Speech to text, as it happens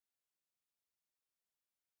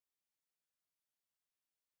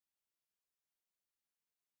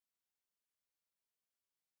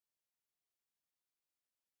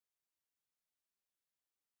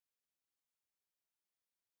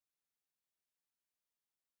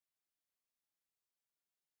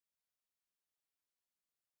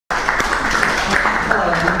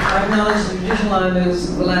landowners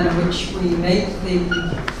of the land in which we meet, the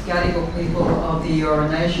Gadigal people of the Eora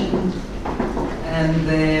Nation, and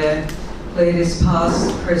their leaders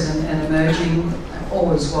past, present and emerging,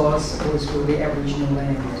 always was, always will be Aboriginal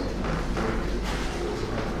land.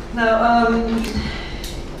 Now, the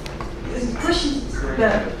question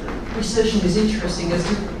about recession is interesting as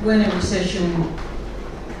to when a recession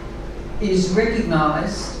is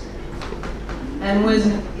recognised and when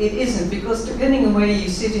it isn't, because depending on where you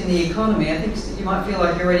sit in the economy, I think you might feel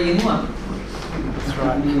like you're already in one. That's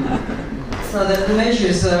right. So that the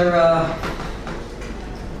measures are,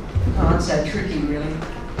 I'd say, tricky really.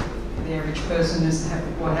 The average person is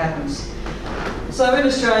what happens. So in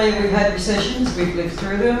Australia we've had recessions, we've lived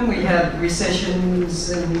through them. We had recessions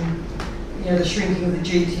and the shrinking of the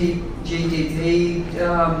GDP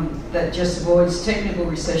that just avoids technical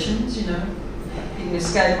recessions, You can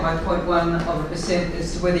escape by 0.1%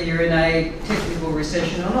 as to whether you're in a technical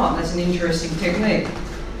recession or not. That's an interesting technique.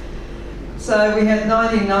 So we had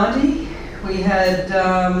 1990, we had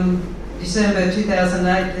December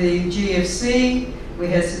 2008, the GFC, we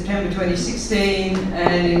had September 2016,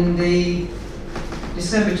 and in the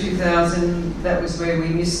December 2000, that was where we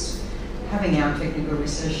missed having our technical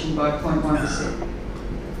recession by 0.1%.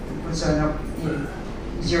 Sorry, no,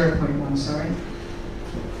 0.1, sorry.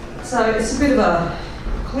 So it's a bit of a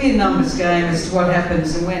clear numbers game as to what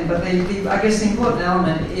happens and when, but I guess the important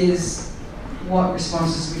element is what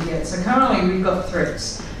responses we get. So currently we've got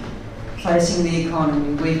threats facing the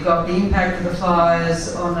economy. We've got the impact of the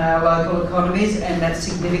fires on our local economies, and that's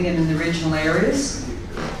significant in the regional areas.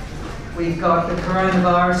 We've got the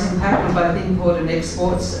coronavirus impact on both import and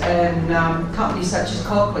exports, and companies such as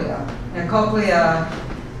Cochlear. Now Cochlear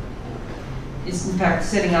is in fact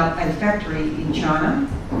setting up a factory in China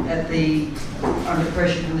under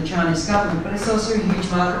pressure from the Chinese government, but it's also a huge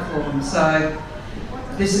market for them. So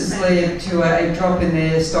this has led to a drop in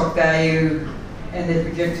their stock value and their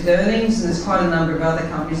projected earnings, and there's quite a number of other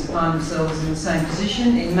companies that find themselves in the same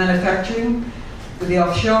position. In manufacturing, with the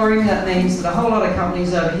offshoring, that means that a whole lot of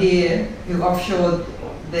companies over here who offshore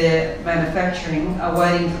their manufacturing are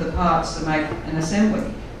waiting for the parts to make an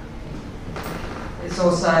assembly. It's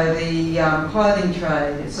also the clothing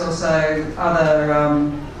trade. It's also other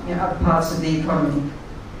other parts of the economy.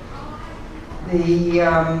 The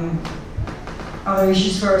other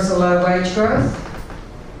issues for us are low wage growth,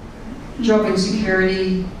 job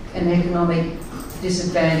insecurity, and economic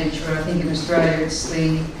disadvantage. Where I think in Australia it's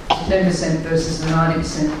the 10% versus the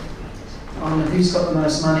 90% on who's got the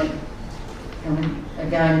most money, and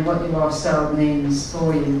again what your lifestyle means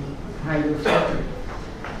for you, how you affect it.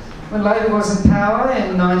 When Labor was in power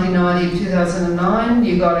in 1990 and 2009,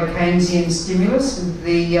 you got a Keynesian stimulus. With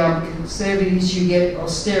the Conservatives, you get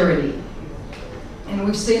austerity. And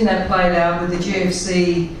we've seen that played out with the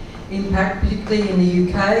GFC impact, particularly in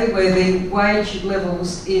the UK, where the wage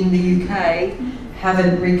levels in the UK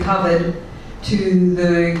haven't recovered to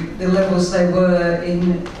the levels they were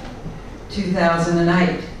in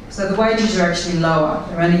 2008. So the wages are actually lower.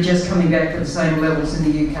 They're only just coming back to the same levels in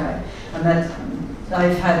the UK. And that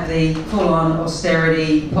they've had the full-on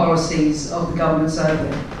austerity policies of the governments over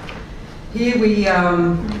there. Here we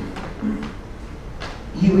have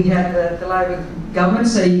the Labor government,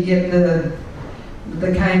 so you get the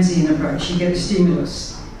Keynesian approach, you get the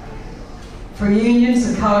stimulus. For unions,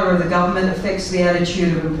 the colour of the government affects the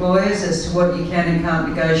attitude of employers as to what you can and can't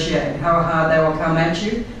negotiate, how hard they will come at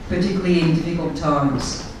you, particularly in difficult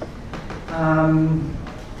times.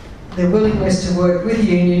 Their willingness to work with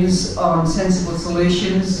unions on sensible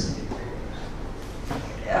solutions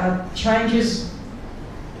changes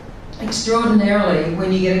extraordinarily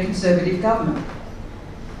when you get a Conservative government.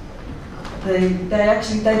 They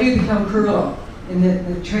do become crueler in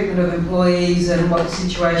the treatment of employees and what the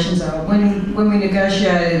situations are. When we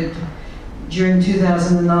negotiated during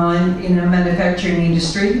 2009 in our manufacturing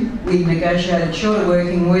industry, we negotiated shorter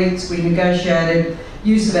working weeks, we negotiated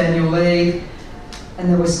use of annual leave, and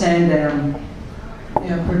there were stand-down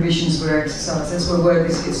provisions were exercised. That's where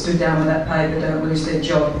workers get stood down with that pay but don't lose their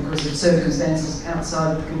job because of circumstances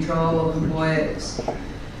outside of the control of employers,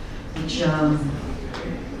 which happened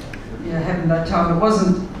that time.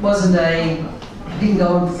 It didn't go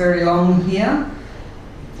on for very long here.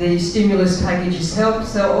 The stimulus packages helped.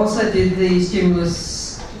 So also did the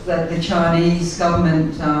stimulus that the Chinese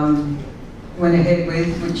government went ahead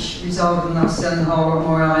with, which resulted in us selling a whole lot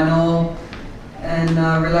more iron ore and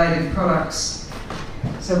related products.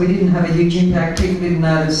 So we didn't have a huge impact. People didn't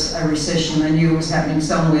notice a recession. They knew it was happening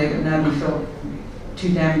somewhere, but nobody felt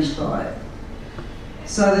too damaged by it.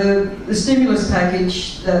 So the stimulus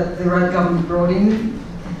package that the Rudd government brought in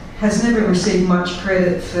has never received much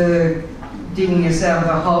credit for digging us out of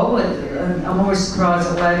a hole. And I'm always surprised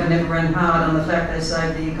that Labor never ran hard on the fact they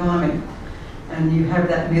saved the economy. And you have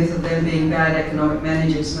that myth of them being bad economic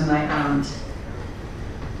managers when they aren't.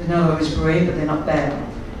 They're not always brilliant, but they're not bad.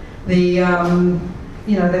 Then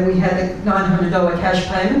we had the $900 cash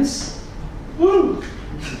payments. Woo!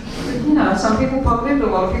 But, some people pocket it, a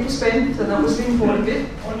lot of people spend, so that was the important bit.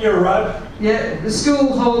 On your road. Yeah, the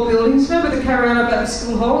school hall buildings. Remember the carry on about the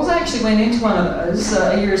school halls? I actually went into one of those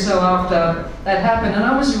a year or so after that happened, and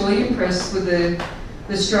I was really impressed with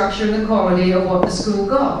the structure and the quality of what the school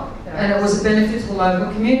got. And it was a benefit to the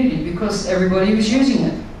local community because everybody was using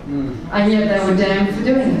it. And yet they were damned for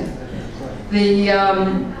doing it. The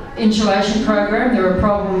insulation program, there were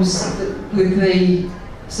problems with the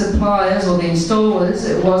suppliers or the installers.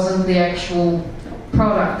 It wasn't the actual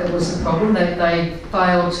product that was the problem. They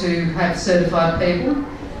failed to have certified people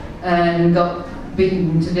and got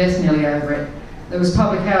beaten to death nearly over it. There was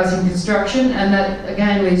public housing construction, and that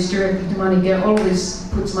again leads directly to money. All of this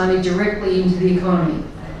puts money directly into the economy.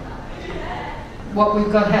 What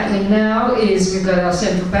we've got happening now is we've got our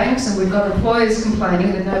central banks and we've got employers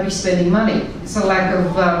complaining that nobody's spending money. It's a lack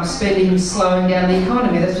of spending slowing down the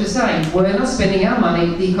economy. That's what we're saying. We're not spending our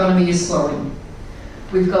money, the economy is slowing.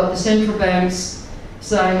 We've got the central banks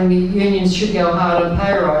saying the unions should go hard on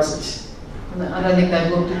pay rises. I don't think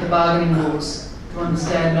they've looked at the bargaining rules to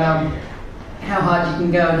understand how hard you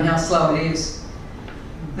can go and how slow it is.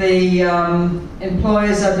 The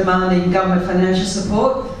employers are demanding government financial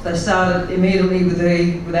support. They started immediately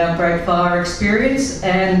with our Great Fire experience,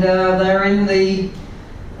 and they're in the,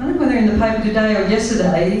 I don't know whether in the paper today or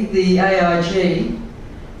yesterday, the AIG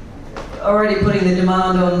already putting the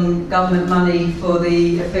demand on government money for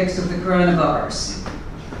the effects of the coronavirus.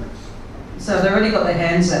 So they've already got their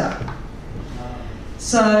hands out.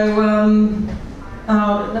 So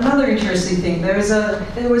another interesting thing, there was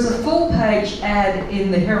a full-page ad in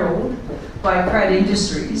the Herald by Pratt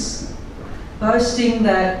Industries boasting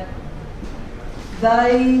that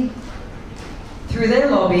they, through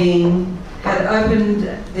their lobbying, had opened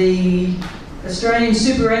the Australian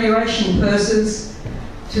superannuation purses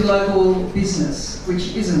to local business,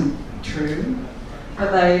 which isn't true.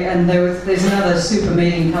 But there's another super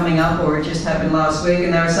meeting coming up, or it just happened last week,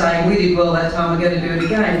 and they were saying, we did well that time, we're going to do it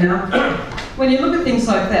again. Now, when you look at things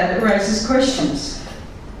like that, it raises questions.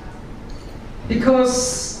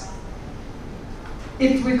 Because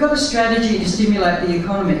if we've got a strategy to stimulate the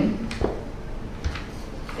economy,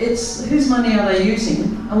 it's whose money are they using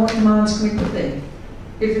and what demands can we put there?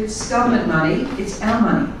 If it's government money, it's our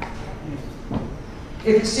money.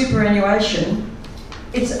 If it's superannuation,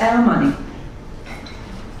 it's our money.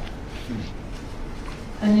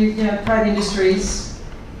 And Pratt Industries,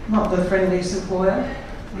 not the friendliest employer.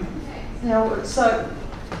 So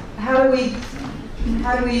how do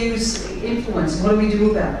we use influence? What do we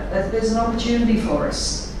do about it? There's an opportunity for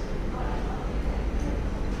us.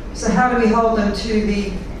 So how do we hold them to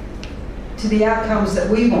the outcomes that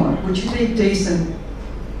we want, which would be decent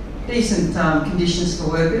conditions for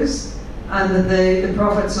workers, and that the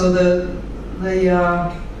profits or the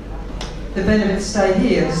benefits stay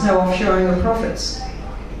here. There's no offshoring of profits.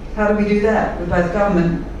 How do we do that with both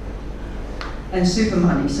government and super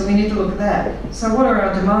money? So we need to look at that. So what are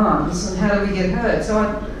our demands and how do we get heard? So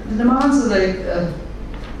the demands that are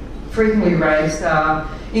frequently raised are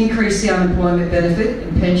increase the unemployment benefit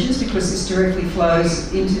and pensions, because this directly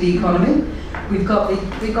flows into the economy. We've got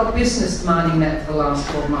business demanding that for the last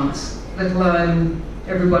 12 months, let alone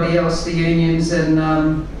everybody else, the unions and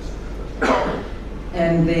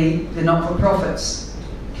the not-for-profits,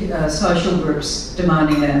 social groups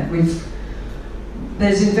demanding that.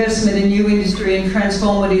 There's investment in new industry and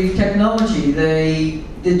transformative technology.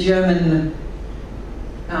 The German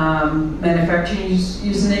manufacturing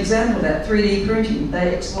use an example of that. 3D printing.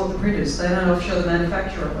 They export the printers. They don't offshore the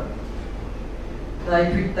manufacture of it.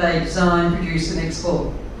 They design, produce, and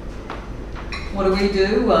export. What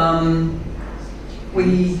do?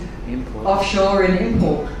 We offshore and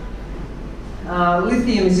import.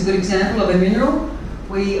 Lithium is a good example of a mineral.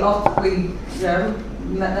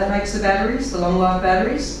 That makes the batteries, the long life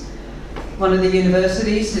batteries. One of the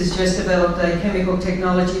universities has just developed a chemical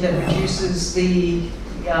technology that produces the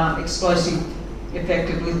explosive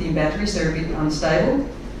effective lithium batteries. They're a bit unstable.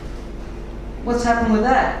 What's happened with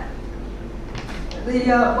that?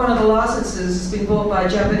 One of the licenses has been bought by a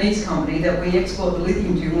Japanese company that we export the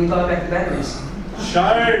lithium to and we buy back the batteries.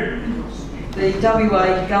 Shame! The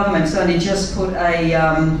WA government's only just put a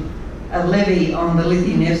levy on the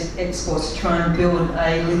lithium exports to try and build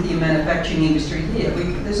a lithium manufacturing industry here.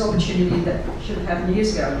 There's opportunity that should have happened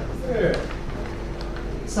years ago. Yeah.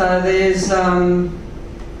 So there's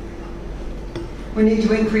We need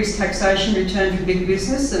to increase taxation return for big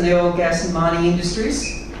business and the oil, gas and mining industries.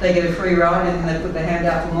 They get a free ride and they put their hand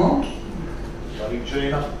out for more. Bloody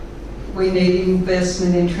Gina. We need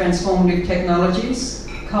investment in transformative technologies.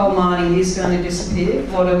 Coal mining is going to disappear.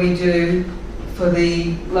 What do we do for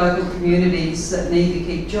the local communities that need to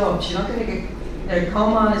keep jobs? You're not going to get, coal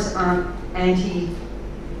miners aren't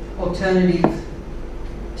anti-alternative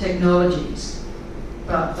technologies,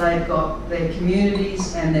 but they've got their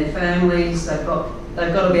communities and their families. They've got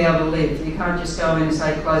to be able to live. You can't just go in and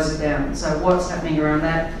say close it down. So what's happening around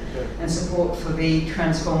that, and support for the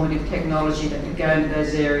transformative technology that could go into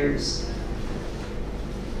those areas.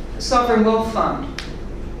 Sovereign wealth fund.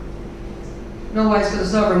 Norway's got a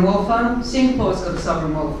sovereign wealth fund. Singapore's got a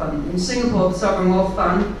sovereign wealth fund. In Singapore, the sovereign wealth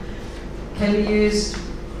fund can be used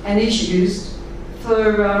and is used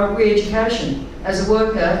for re-education. As a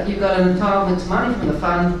worker, you've got an entitlement to money from the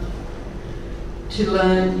fund to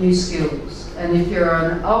learn new skills. And if you're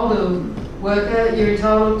an older worker, you're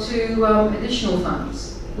entitled to additional funds.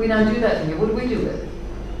 We don't do that here. What do we do with it?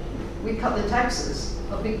 We cut the taxes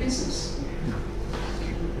of big business.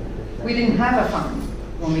 We didn't have a fund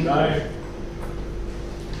when we got it.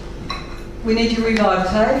 We need to revive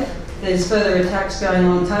TAFE. There's further attacks going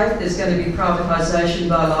on TAFE. There's going to be privatisation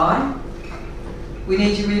by lie. We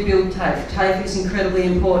need to rebuild TAFE. TAFE is incredibly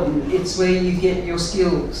important. It's where you get your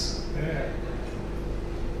skills.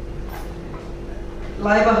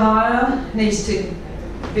 Labour hire needs to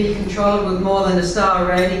be controlled with more than a star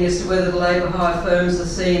rating as to whether the labour hire firms are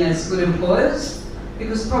seen as good employers.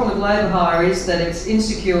 Because the problem with labour hire is that it's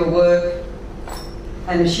insecure work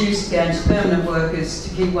and it's used against permanent workers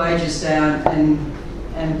to keep wages down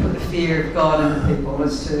and put the fear of God into people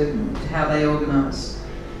as to how they organise.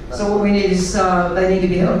 So what we need is they need to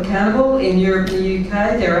be held accountable. In Europe and the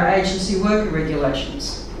UK, there are agency worker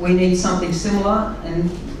regulations. We need something similar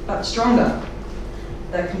but stronger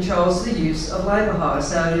that controls the use of labour hire,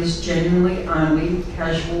 so it is genuinely only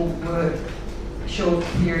casual work, short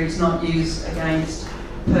periods not used against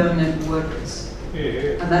permanent workers.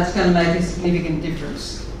 And that's going to make a significant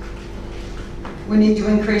difference. We need to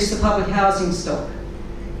increase the public housing stock,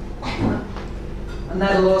 and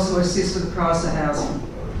that will also assist with the price of housing,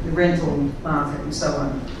 the rental market and so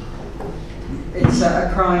on. It's a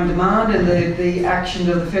crying demand, and the action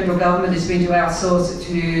of the federal government has been to outsource it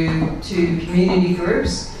to community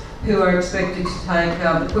groups who are expected to take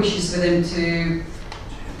the pushes for them to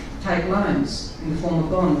take loans in the form of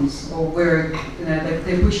bonds, or where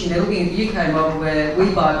they're pushing. They're looking at the UK model where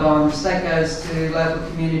we buy bonds. That goes to local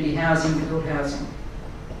community housing to build housing.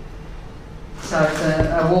 So it's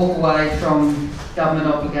a walk away from government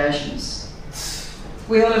obligations.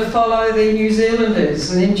 We ought to follow the New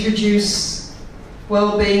Zealanders and introduce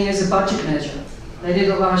well-being as a budget measure. They did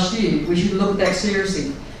it last year. We should look at that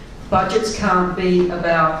seriously. Budgets can't be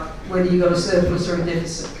about whether you've got a surplus or a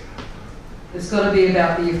deficit. It's got to be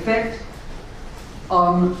about the effect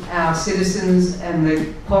on our citizens and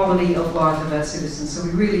the quality of life of our citizens. So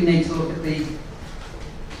we really need to look at the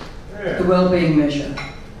well-being measure.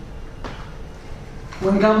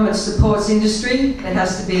 When government supports industry, there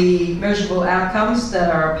has to be measurable outcomes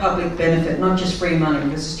that are a public benefit, not just free money,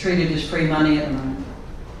 because it's treated as free money at the moment.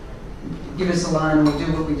 Give us a loan and we'll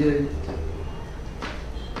do what we do.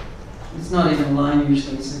 It's not even a loan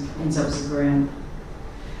usually, it ends up as a grant.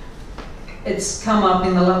 It's come up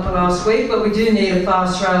in the last week, but we do need a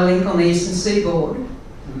fast rail link on the eastern seaboard,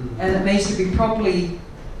 and it needs to be properly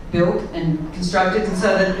built and constructed, and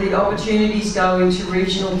so that the opportunities go into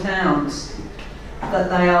regional towns, that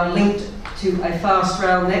they are linked to a fast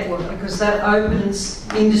rail network, because that opens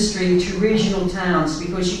industry to regional towns,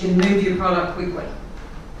 because you can move your product quickly.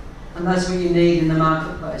 And that's what you need in the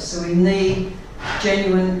marketplace. So we need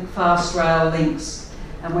genuine fast rail links.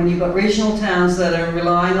 And when you've got regional towns that are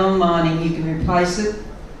relying on mining, you can replace it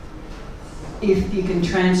if you can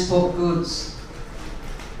transport goods.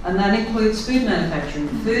 And that includes food manufacturing.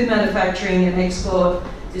 Food manufacturing and export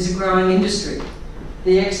is a growing industry.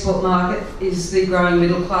 The export market is the growing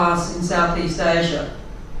middle class in Southeast Asia,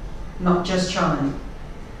 not just China.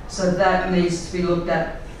 So that needs to be looked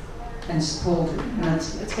at and supported. And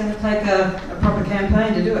it's going to take a proper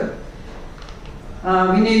campaign to do it.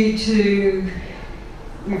 We need to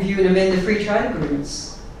review and amend the free trade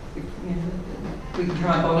agreements. We can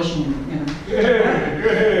try abolishing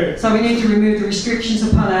them, So we need to remove the restrictions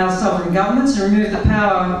upon our sovereign governments and remove the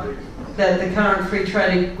power that the current free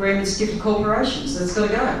trade agreements give to corporations. That's got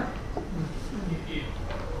to go.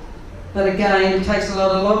 But again, it takes a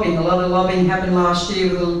lot of lobbying. A lot of lobbying happened last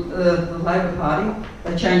year with the Labor Party.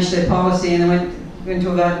 They changed their policy and they went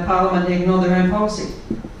to a vote in Parliament and ignored their own policy.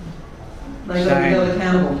 They got to be held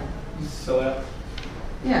accountable. Sell out.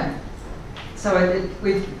 Yeah. So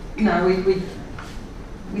we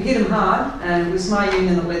hit them hard, and it was my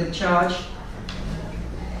union that led the charge.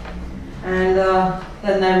 And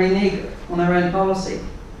then they reneged on their own policy.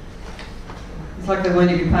 It's like they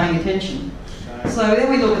weren't even paying attention. So then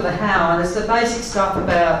we look at the how, and it's the basic stuff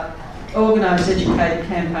about organise, educate,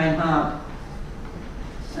 campaign hard.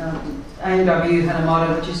 AMW had a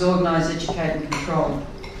motto which is organise, educate and control.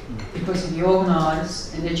 Because if you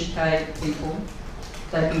organise and educate people,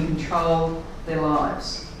 they can control their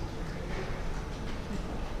lives.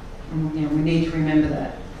 And we need to remember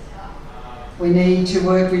that. We need to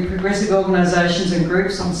work with progressive organisations and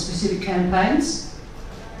groups on specific campaigns,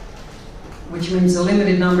 which means a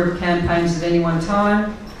limited number of campaigns at any one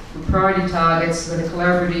time, with priority targets that are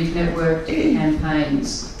collaborative, networked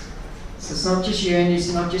campaigns. So it's not just unions,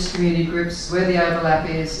 it's not just community groups, it's where the overlap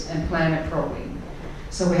is, and plan it properly.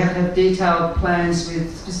 So we have to have detailed plans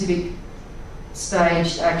with specific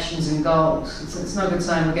staged actions and goals. It's no good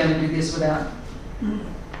saying we're going to do this without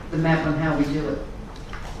the map on how we do it.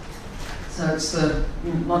 So it's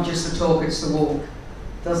not just the talk, it's the walk.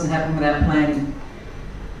 It doesn't happen without planning.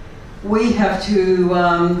 We have to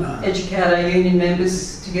educate our union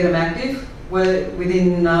members to get them active. We're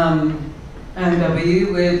within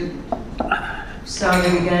AMW, we're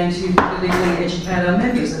starting again to politically educate our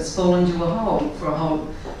members. That's fallen into a hole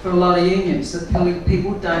for a lot of unions, that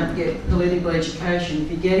people don't get political education.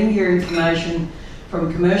 If you're getting your information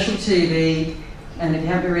from commercial TV, and if you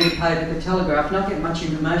haven't read the paper, the Telegraph, not get much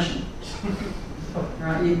information.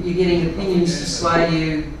 Right? You're getting opinions to sway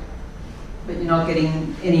you, but you're not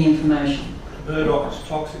getting any information. Murdoch is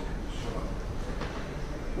toxic.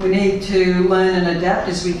 We need to learn and adapt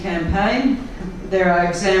as we campaign. There are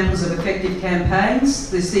examples of effective campaigns.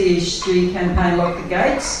 The CSG campaign, Lock the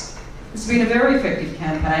Gates. It's been a very effective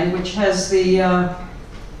campaign, which has the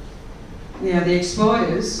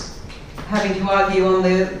exploiters having to argue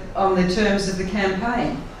on the terms of the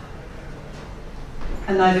campaign.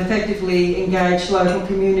 And they've effectively engaged local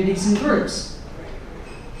communities and groups.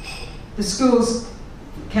 The schools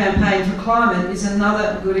campaign for climate is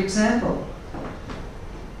another good example.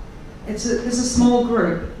 There's a small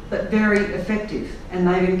group, but very effective, and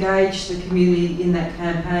they've engaged the community in that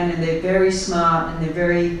campaign, and they're very smart and they're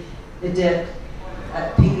very adept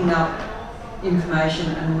at picking up information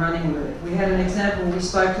and running with it. We had an example, we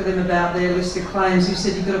spoke to them about their list of claims. We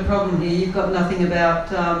said, you've got a problem here, you've got nothing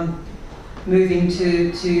about moving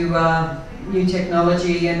to new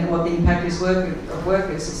technology and what the impact is of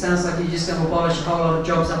workers. It sounds like you're just going to abolish a whole lot of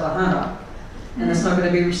jobs up a hunter, and it's not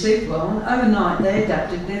going to be received well. And overnight they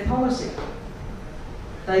adapted their policy.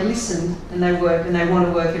 They listened and they work, and they want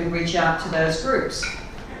to work and reach out to those groups.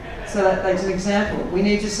 So that's an example. We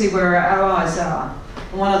need to see where our allies are.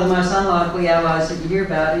 And one of the most unlikely allies that you hear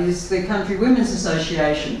about is the Country Women's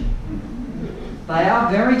Association. They are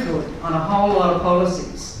very good on a whole lot of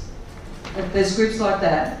policies. If there's groups like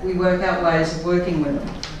that, we work out ways of working with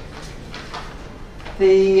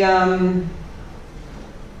them.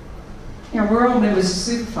 We're all members of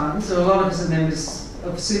super funds, so a lot of us are members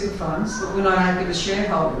of super funds, but we're not active as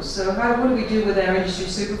shareholders. So what do we do with our industry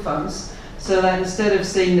super funds so that instead of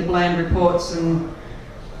seeing the bland reports and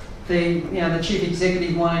the chief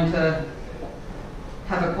executive wanting to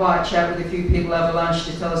have a quiet chat with a few people over lunch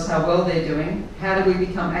to tell us how well they're doing, how do we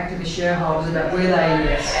become active as shareholders about where they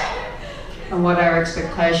invest and what our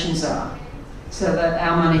expectations are, so that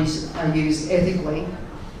our monies are used ethically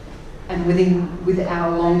and with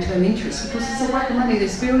our long-term interests? Because it's a whack of money,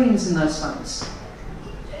 there's billions in those funds.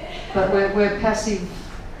 But we're passive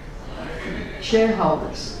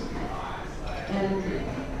shareholders. And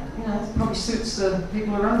it probably suits the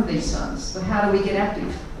people who run these funds. But how do we get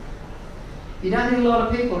active? You don't need a lot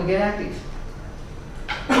of people to get active.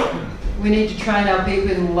 We need to train our people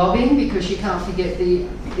in lobbying, because you can't forget the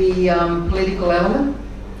political element.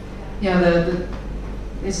 There's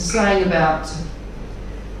a saying about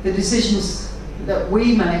the decisions that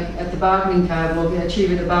we make at the bargaining table, or we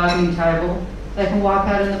achieve at the bargaining table, they can wipe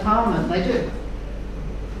out in the parliament. They do.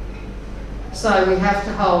 So we have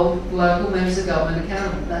to hold local members of government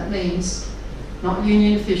accountable. That means not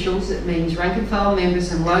union officials, it means rank and file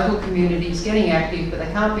members and local communities getting active, but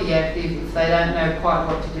they can't be active if they don't know quite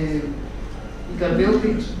what to do. You've got to build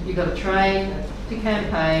things, you've got to train to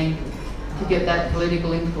campaign to get that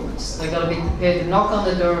political influence. They've got to be prepared to knock on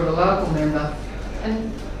the door of a local member,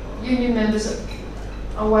 and union members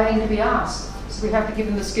are waiting to be asked. So we have to give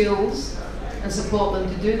them the skills and support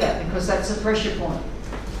them to do that, because that's a pressure point.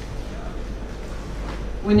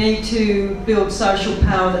 We need to build social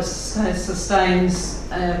power that sustains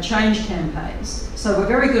change campaigns. So we're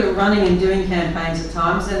very good at running and doing campaigns at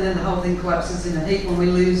times, and then the whole thing collapses in a heap when we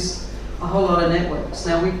lose a whole lot of networks.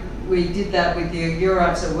 Now we did that with the Your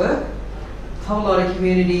Rights at Work. A whole lot of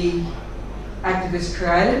community activists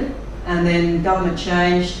created, and then government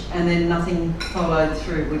changed, and then nothing followed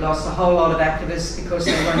through. We lost a whole lot of activists because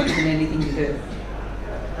they weren't given anything to do.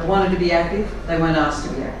 They wanted to be active, they weren't asked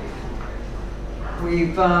to be active.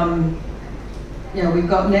 We've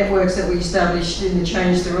got networks that we established in the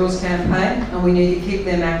Change the Rules campaign, and we need to keep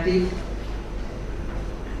them active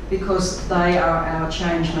because they are our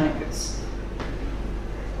change makers.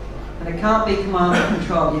 And it can't be command and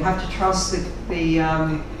control. You have to trust the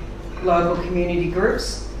local community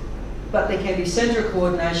groups, but there can be central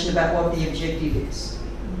coordination about what the objective is.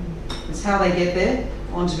 It's how they get there.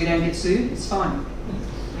 As long as we don't get sued, it's fine.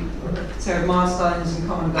 So milestones and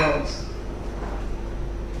common goals.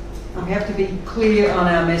 And we have to be clear on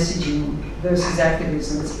our messaging versus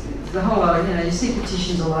activism. It's the whole lot of, you see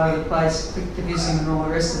petitions all over the place, activism and all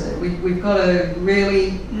the rest of it. We've got to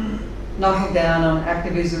really knuckle down on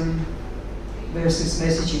activism versus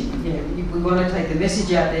messaging. We want to take the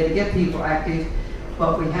message out there to get people active,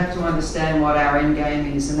 but we have to understand what our end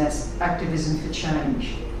game is, and that's activism for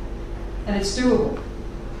change. And it's doable.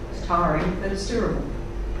 It's tiring, but it's doable.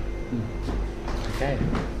 Okay.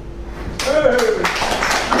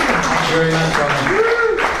 Thank you very much, Robyn.